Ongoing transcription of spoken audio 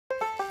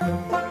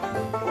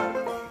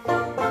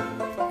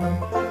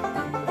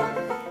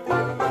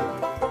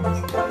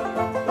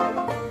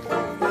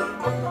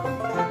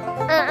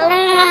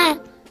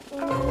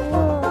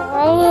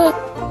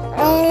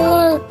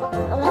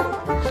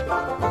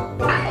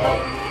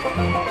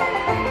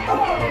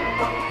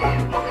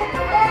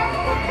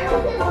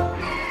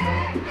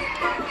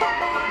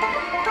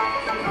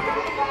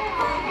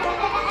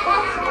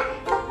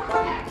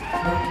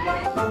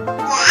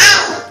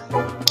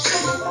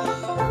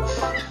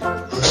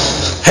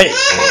Hey!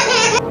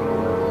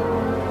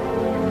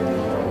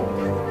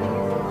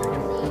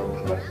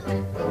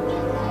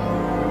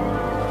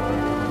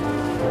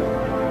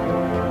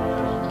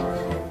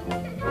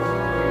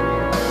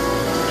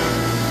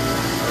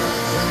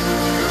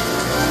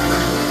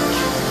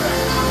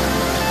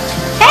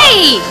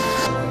 Hey!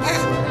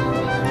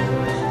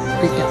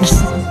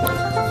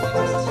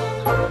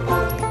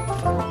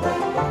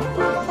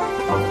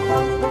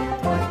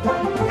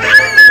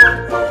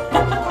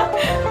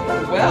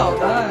 Well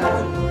done.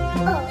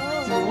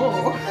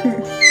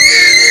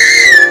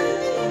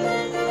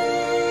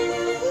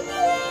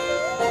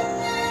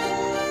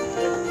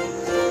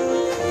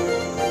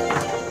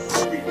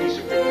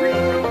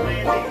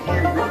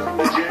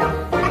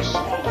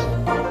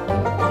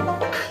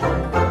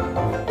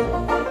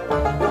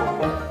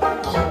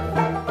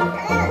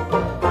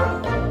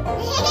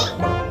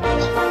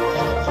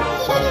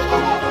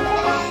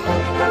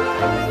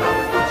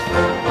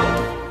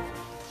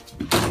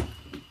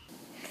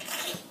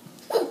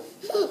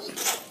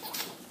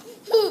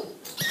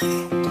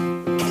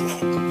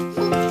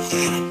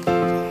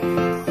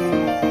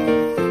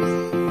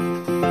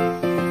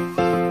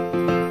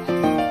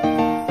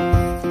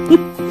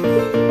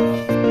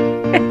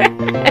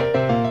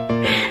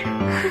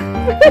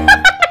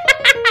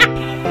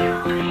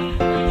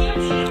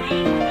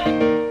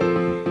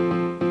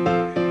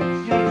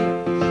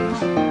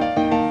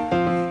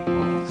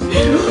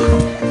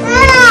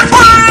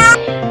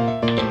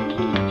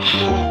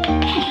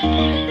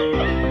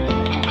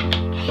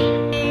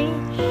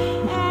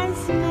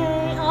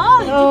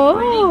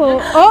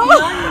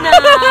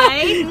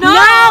 Nice.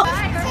 No!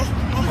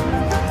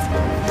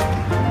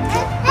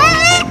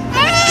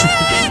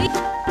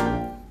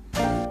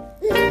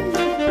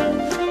 Gentle.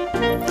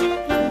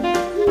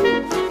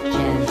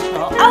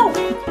 Oh!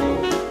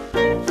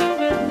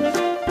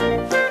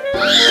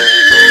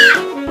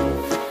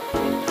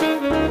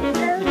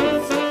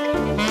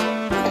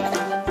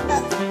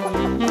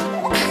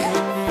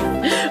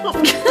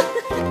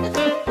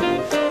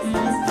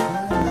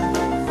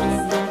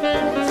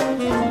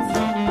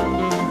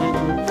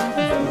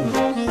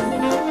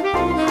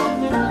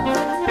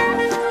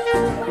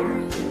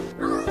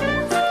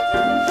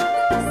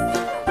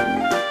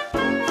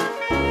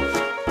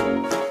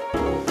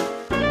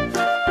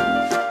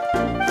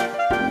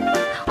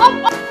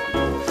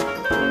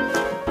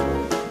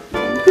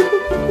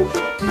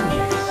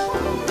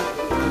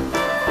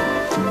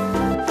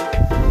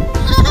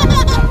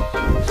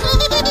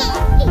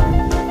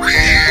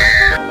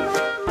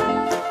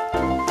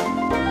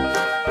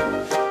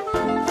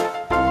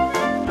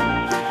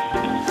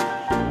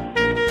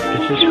 Is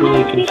this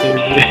really considered?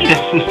 I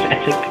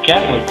think the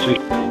cat looks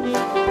sweet.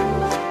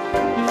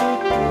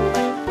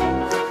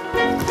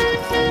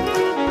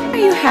 Are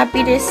you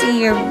happy to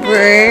see your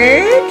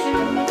bird?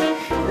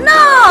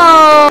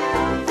 No!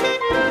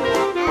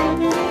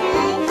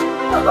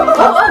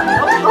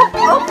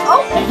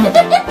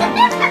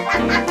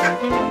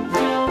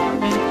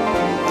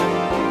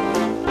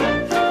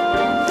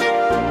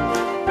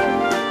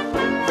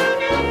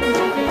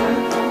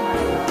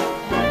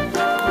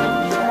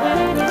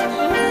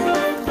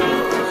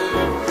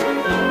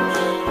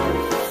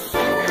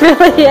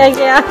 Really?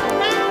 Yeah.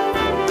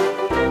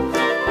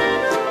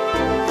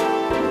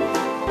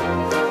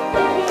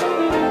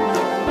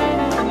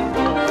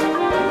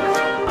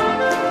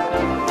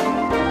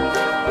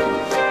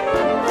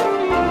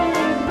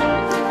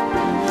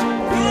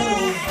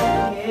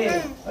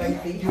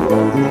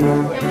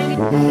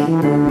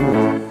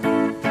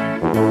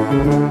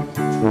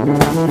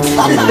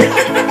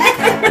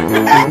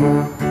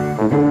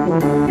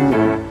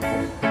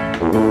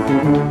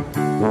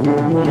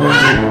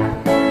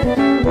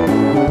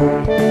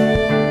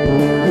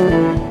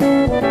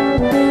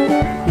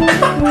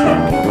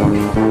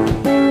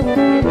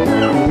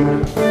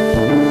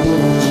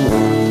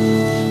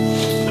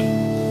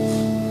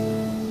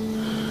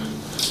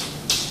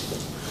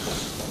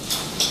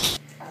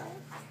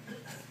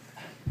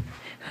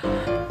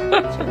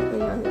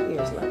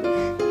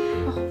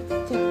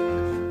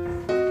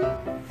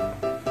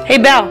 Hey,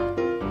 Belle.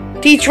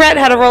 Teach Rhett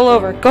how to roll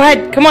over. Go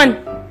ahead. Come on.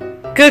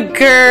 Good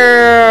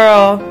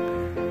girl.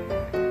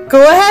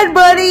 Go ahead,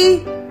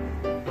 buddy.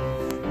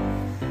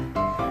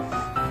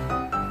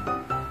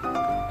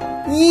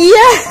 Yay!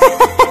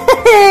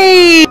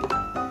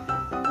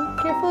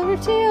 Careful of your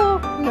tail.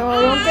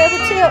 No, don't grab her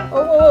tail.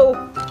 Oh.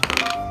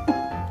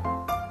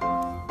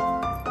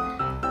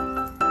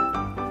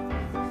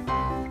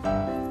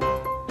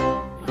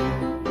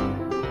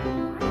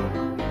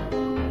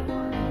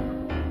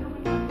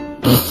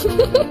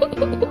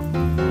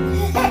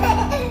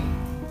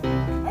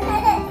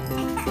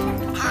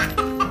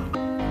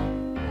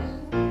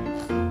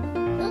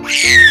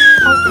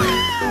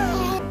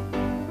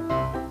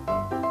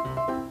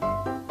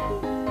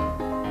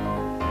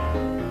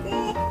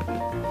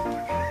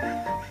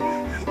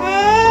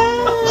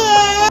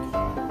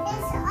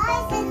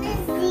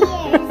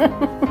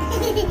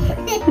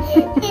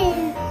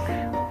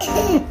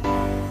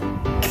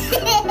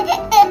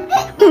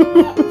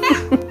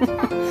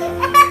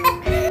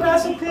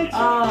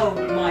 Oh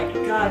my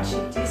God!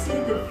 Do you see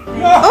the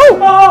thing? Oh!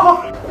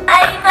 I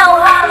know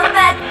how to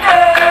that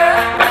girl.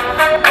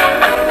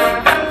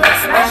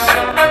 Smash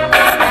it,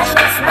 smash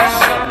it, smash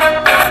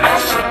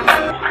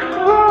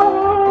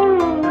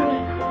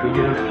Go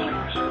get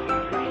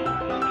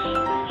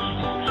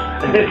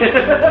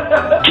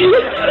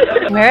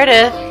him.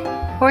 Meredith,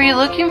 who are you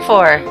looking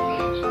for?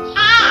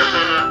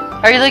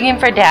 Are you looking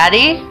for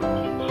Daddy?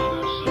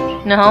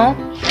 No?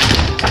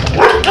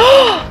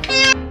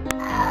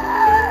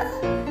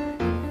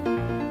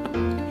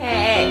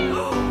 Hey.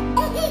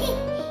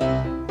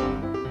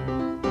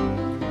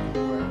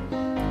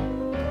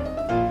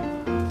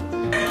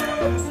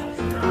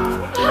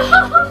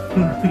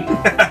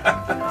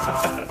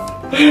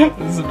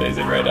 This is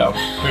amazing right now.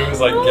 It was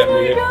like, get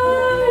me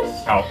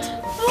out. Oh.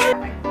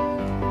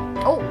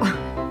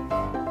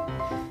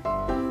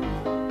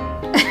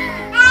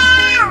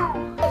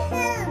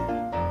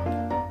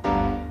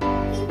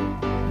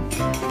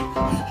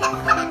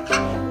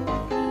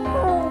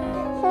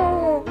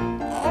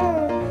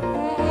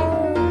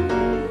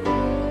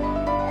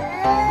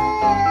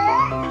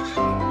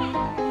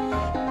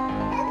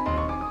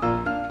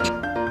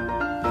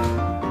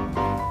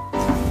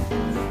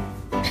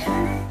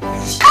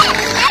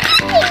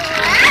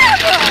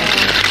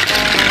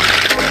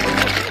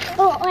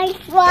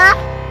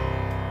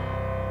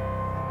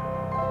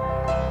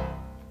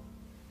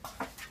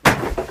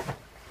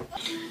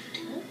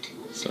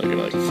 So I'm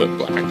gonna like flip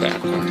black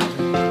back.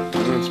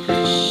 That's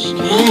pretty.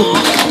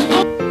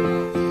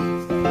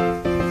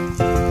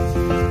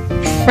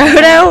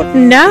 Frodo,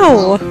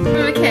 no! Give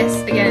him a kiss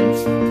again.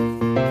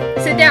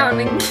 Sit down.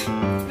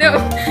 No,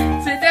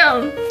 sit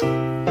down.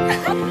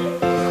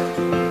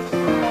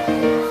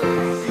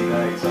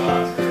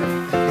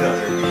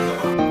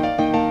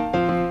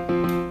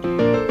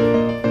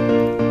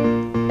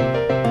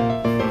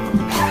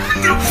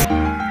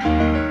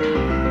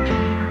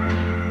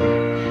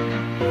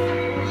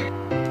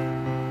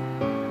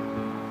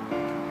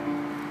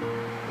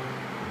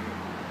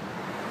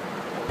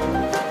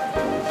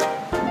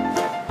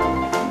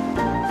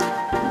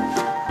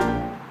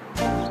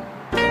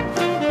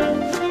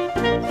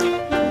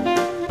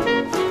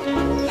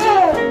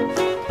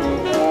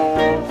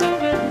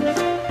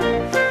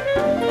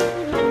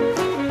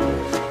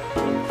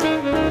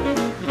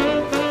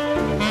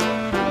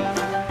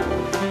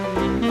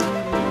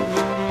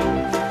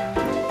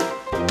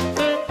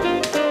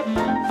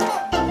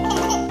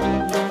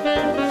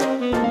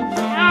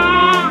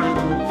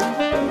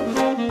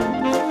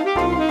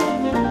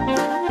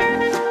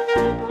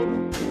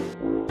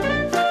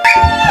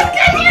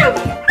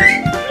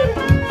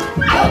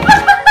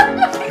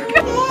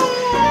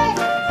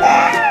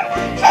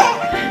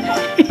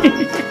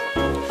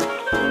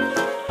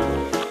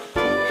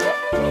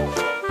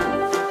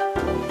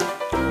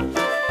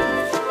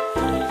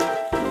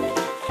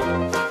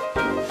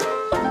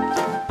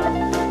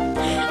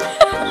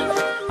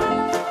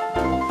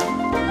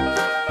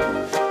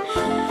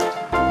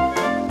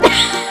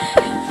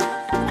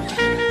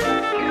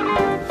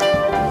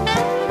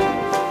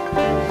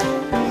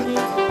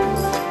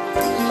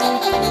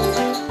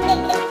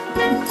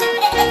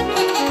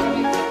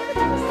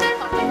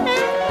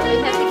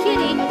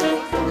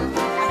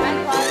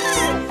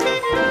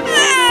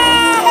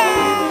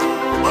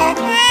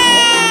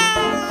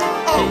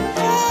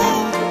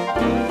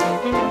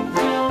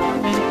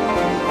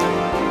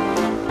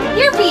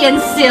 You're being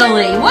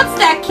silly. What's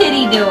that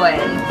kitty doing?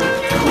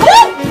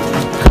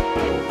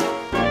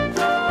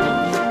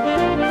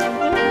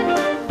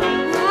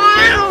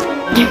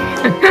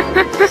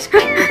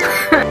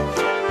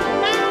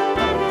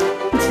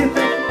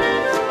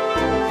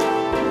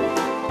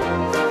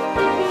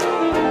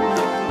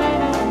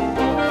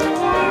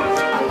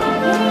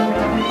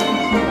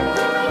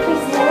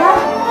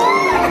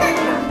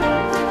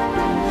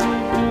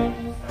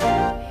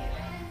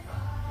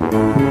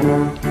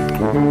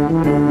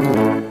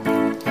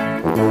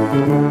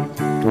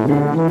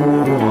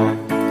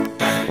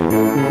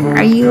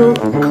 Are you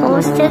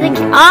close to the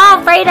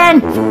Oh, Brayden!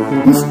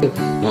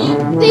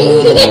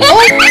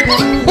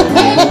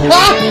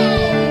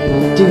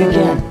 Do it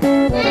again.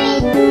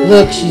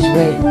 Look, she's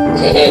waiting.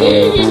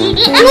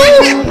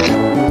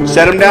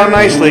 Set him down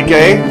nicely,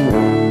 Kay.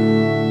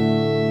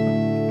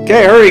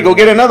 Okay, hurry, go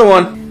get another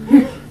one.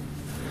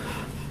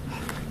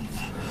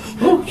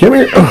 Come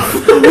here.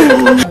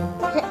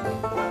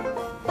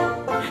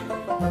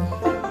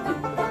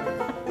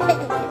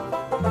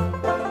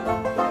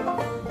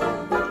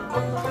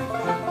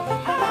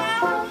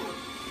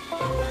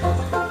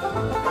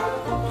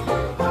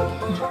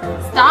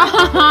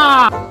 Stop!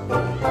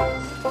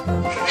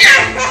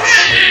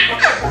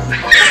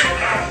 That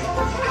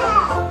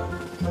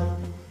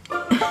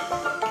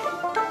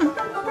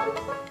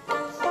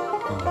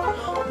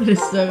is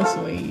so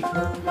sweet.